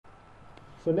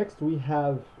So next we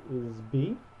have is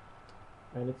B,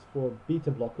 and it's for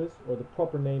beta blockers, or the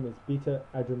proper name is beta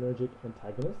adrenergic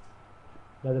antagonists.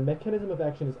 Now the mechanism of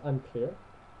action is unclear,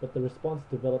 but the response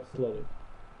develops slowly.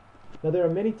 Now there are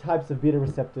many types of beta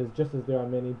receptors, just as there are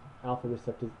many alpha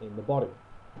receptors in the body,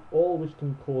 all which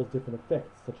can cause different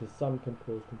effects, such as some can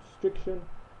cause constriction,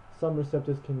 some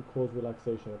receptors can cause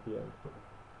relaxation at the end.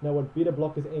 Now what beta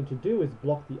blockers aim to do is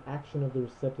block the action of the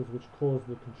receptors which cause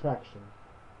the contraction,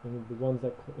 and the ones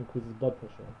that increases blood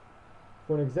pressure.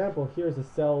 For an example, here's the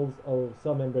cell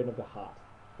membrane of the heart,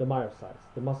 the myocytes,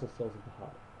 the muscle cells of the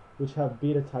heart, which have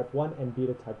beta type 1 and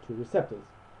beta type 2 receptors,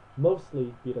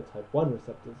 mostly beta type 1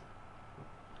 receptors.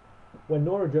 When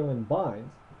noradrenaline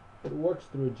binds, it works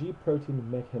through a G protein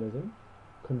mechanism,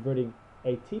 converting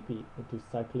ATP into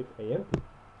cyclic AMP.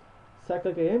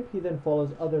 Cyclic AMP then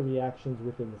follows other reactions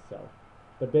within the cell,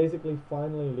 but basically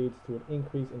finally leads to an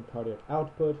increase in cardiac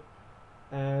output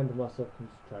and muscle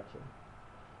contraction,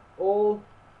 all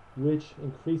which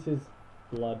increases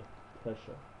blood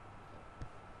pressure.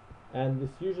 And this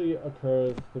usually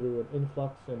occurs through an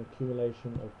influx and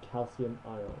accumulation of calcium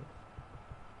ions.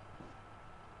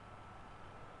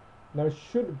 Now it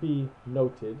should be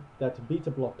noted that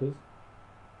beta blockers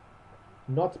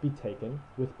not be taken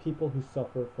with people who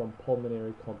suffer from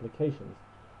pulmonary complications,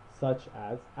 such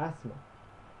as asthma.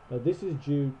 Now this is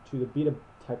due to the beta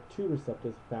type 2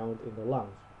 receptors found in the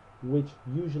lungs, which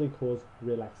usually cause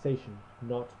relaxation,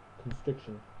 not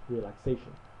constriction,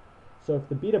 relaxation. So if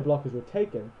the beta blockers were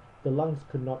taken, the lungs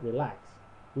could not relax,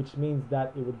 which means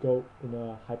that it would go in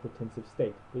a hypertensive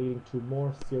state, leading to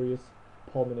more serious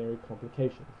pulmonary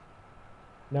complications.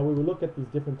 Now we will look at these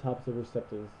different types of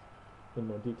receptors in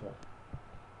more detail.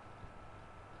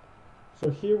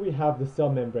 So here we have the cell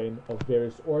membrane of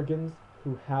various organs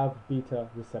who have beta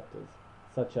receptors,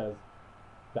 such as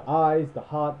the eyes, the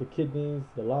heart, the kidneys,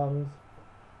 the lungs,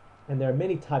 and there are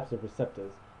many types of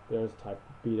receptors. There's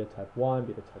beta type 1,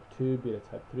 beta type 2, beta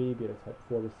type 3, beta type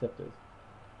 4 receptors.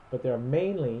 But there are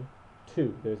mainly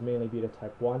two. There's mainly beta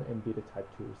type 1 and beta type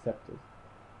 2 receptors.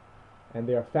 And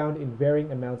they are found in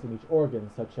varying amounts in each organ,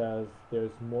 such as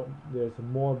there's more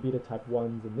beta type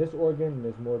 1s in this organ, and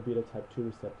there's more beta type 2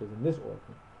 receptors in this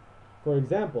organ. For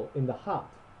example, in the heart,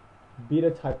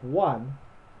 beta type 1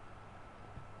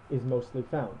 is mostly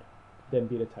found, then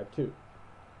beta type 2.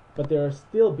 But there are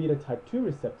still beta type 2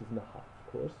 receptors in the heart,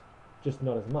 of course, just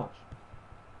not as much.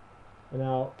 And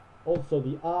now, also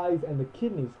the eyes and the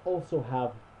kidneys also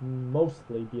have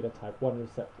mostly beta type 1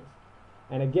 receptors.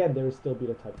 And again, there is still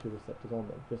beta type 2 receptors on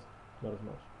them, just not as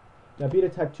much. Now, beta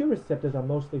type 2 receptors are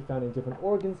mostly found in different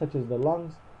organs, such as the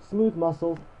lungs, smooth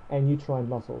muscles, and uterine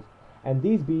muscles. And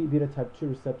these beta type 2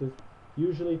 receptors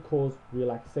usually cause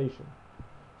relaxation.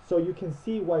 So you can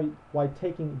see why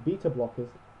taking beta blockers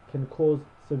can cause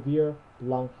severe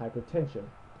lung hypertension,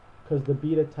 because the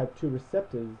beta type 2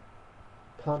 receptors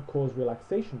can't cause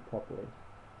relaxation properly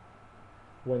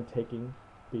when taking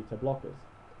beta blockers.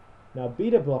 Now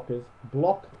beta blockers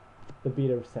block the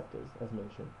beta receptors, as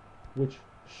mentioned, which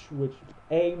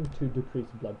aim to decrease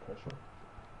blood pressure.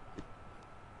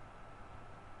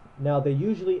 Now they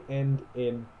usually end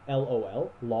in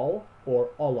LOL, LOL, or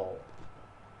OLOL,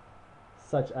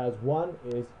 such as one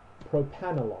is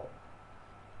propanolol.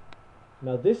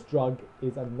 Now this drug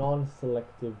is a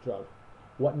non-selective drug.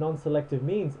 What non-selective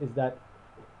means is that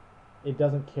it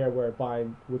doesn't care where it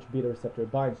binds, which beta receptor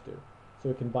it binds to. So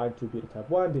it can bind to beta type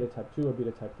 1, beta type 2, or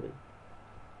beta type 3.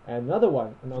 And another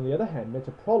one, and on the other hand,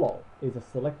 metoprolol is a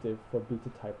selective for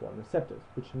beta type 1 receptors,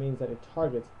 which means that it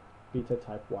targets beta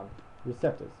type 1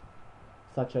 receptors,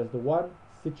 such as the one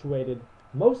situated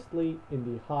mostly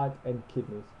in the heart and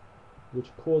kidneys,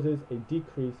 which causes a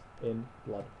decrease in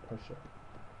blood pressure.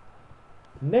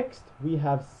 Next, we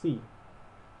have C,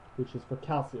 which is for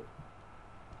calcium.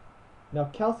 Now,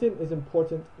 calcium is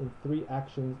important in three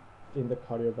actions in the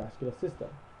cardiovascular system: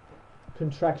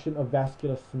 contraction of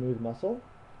vascular smooth muscle,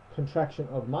 contraction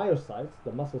of myocytes,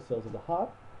 the muscle cells of the heart,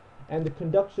 and the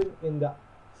conduction in the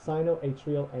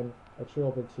sinoatrial and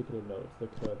atrioventricular nodes, the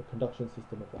conduction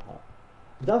system of the heart.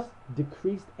 Thus,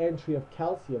 decreased entry of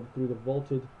calcium through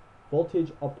the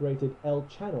voltage-operated L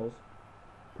channels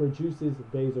produces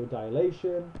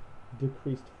vasodilation,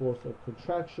 decreased force of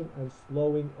contraction, and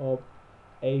slowing of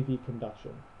AV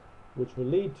conduction, which will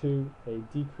lead to a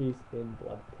decrease in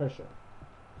blood pressure.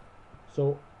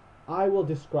 So I will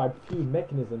describe few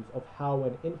mechanisms of how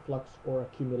an influx or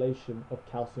accumulation of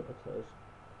calcium occurs,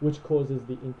 which causes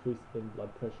the increase in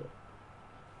blood pressure.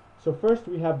 So first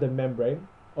we have the membrane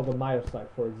of a myocyte,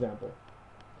 for example.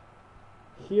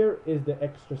 Here is the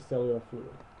extracellular fluid,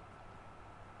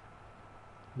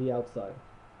 the outside.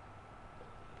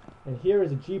 And here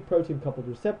is a G protein coupled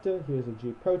receptor, here's a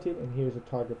G protein, and here's a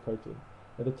target protein.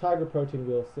 Now the target protein,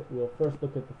 we'll first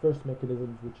look at the first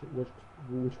mechanism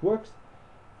which works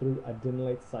through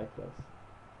adenylate cyclase.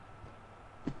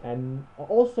 And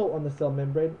also on the cell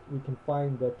membrane we can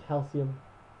find the calcium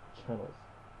channels.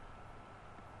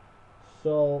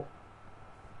 So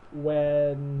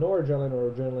when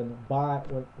noradrenaline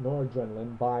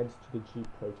binds to the G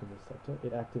protein receptor,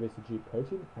 it activates the G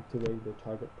protein, activating the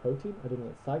target protein,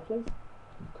 adenylate cyclase,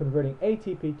 converting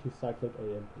ATP to cyclic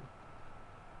AMP.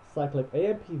 Cyclic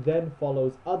AMP then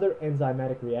follows other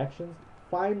enzymatic reactions,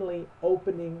 finally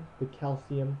opening the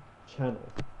calcium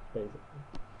channels, basically.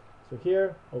 So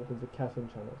here opens the calcium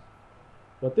channels.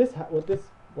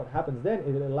 What happens then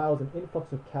is it allows an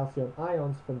influx of calcium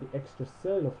ions from the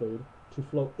extracellular fluid to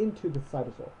flow into the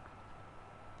cytosol.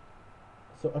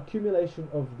 So accumulation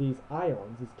of these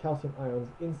ions, these calcium ions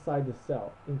inside the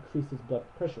cell, increases blood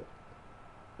pressure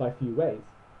by a few ways,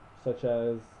 such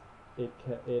as through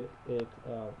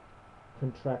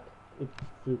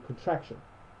contraction.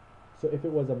 So if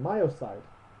it was a myocyte,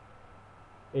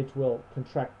 it will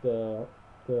contract the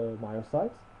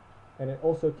myocytes, and it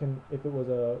also can, if it was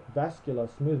a vascular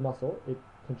smooth muscle, it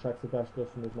contracts the vascular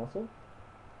smooth muscle,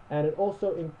 and it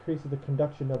also increases the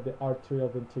conduction of the arterial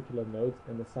ventricular nodes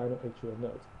and the sinoatrial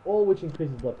nodes, all which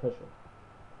increases blood pressure.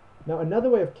 Now another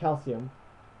way of calcium,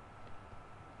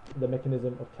 the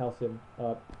mechanism of calcium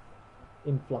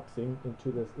influxing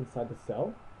inside the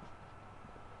cell,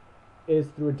 is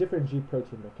through a different G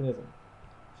protein mechanism.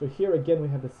 So here again we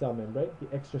have the cell membrane, the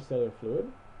extracellular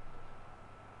fluid.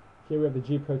 Here we have the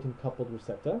G protein coupled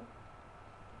receptor,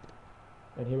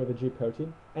 and here we have the G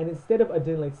protein. And instead of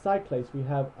adenylate cyclase, we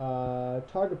have a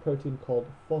target protein called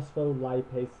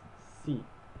phospholipase C.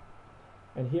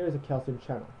 And here is a calcium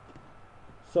channel.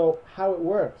 So how it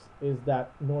works is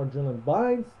that noradrenaline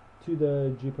binds to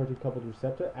the G protein coupled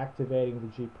receptor, activating the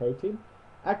G protein,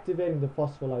 activating the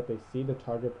phospholipase C, the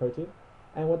target protein.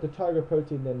 And what the target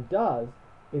protein then does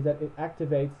is that it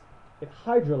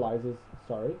hydrolyzes,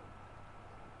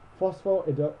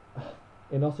 phosphodienosyl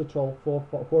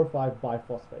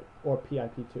 4,5-biphosphate, or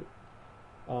PIP2,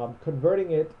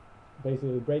 converting it,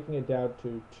 basically breaking it down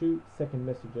to two second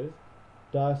messages,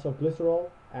 diacylglycerol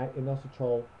and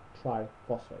inositol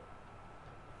triphosphate.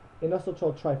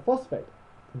 Inositol triphosphate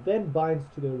then binds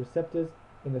to the receptors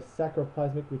in the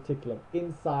saccharoplasmic reticulum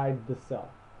inside the cell.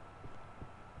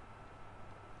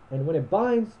 And when it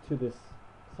binds to this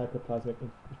saccharoplasmic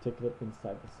reticulum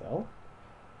inside the cell,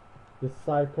 the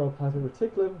saccharoplasmic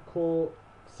reticulum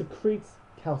secretes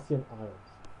calcium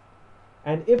ions.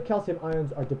 And if calcium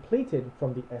ions are depleted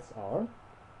from the SR,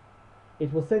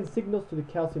 it will send signals to the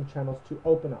calcium channels to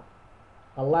open up,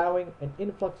 allowing an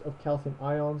influx of calcium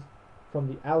ions from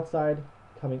the outside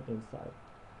coming inside,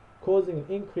 causing an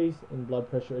increase in blood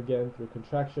pressure again through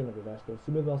contraction of the vascular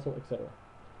smooth muscle, etc.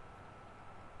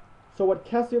 So what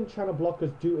calcium channel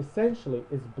blockers do essentially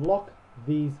is block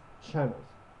these channels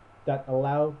that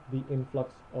allow the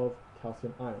influx of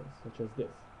calcium ions, such as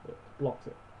this. It blocks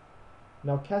it.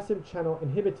 Now calcium channel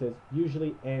inhibitors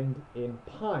usually end in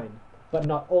pine, but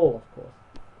not all, of course,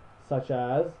 such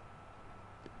as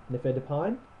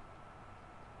nifedipine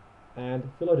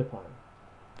and philodipine.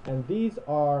 And these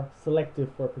are selective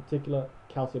for particular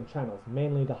calcium channels,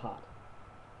 mainly the heart.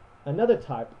 Another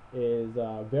type is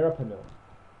verapamil,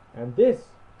 and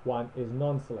this one is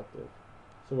non-selective.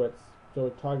 So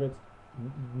it targets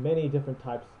many different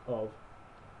types of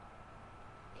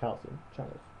calcium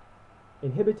channels,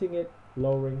 inhibiting it,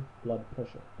 lowering blood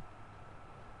pressure.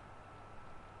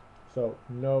 So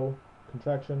no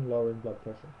contraction, lowering blood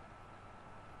pressure.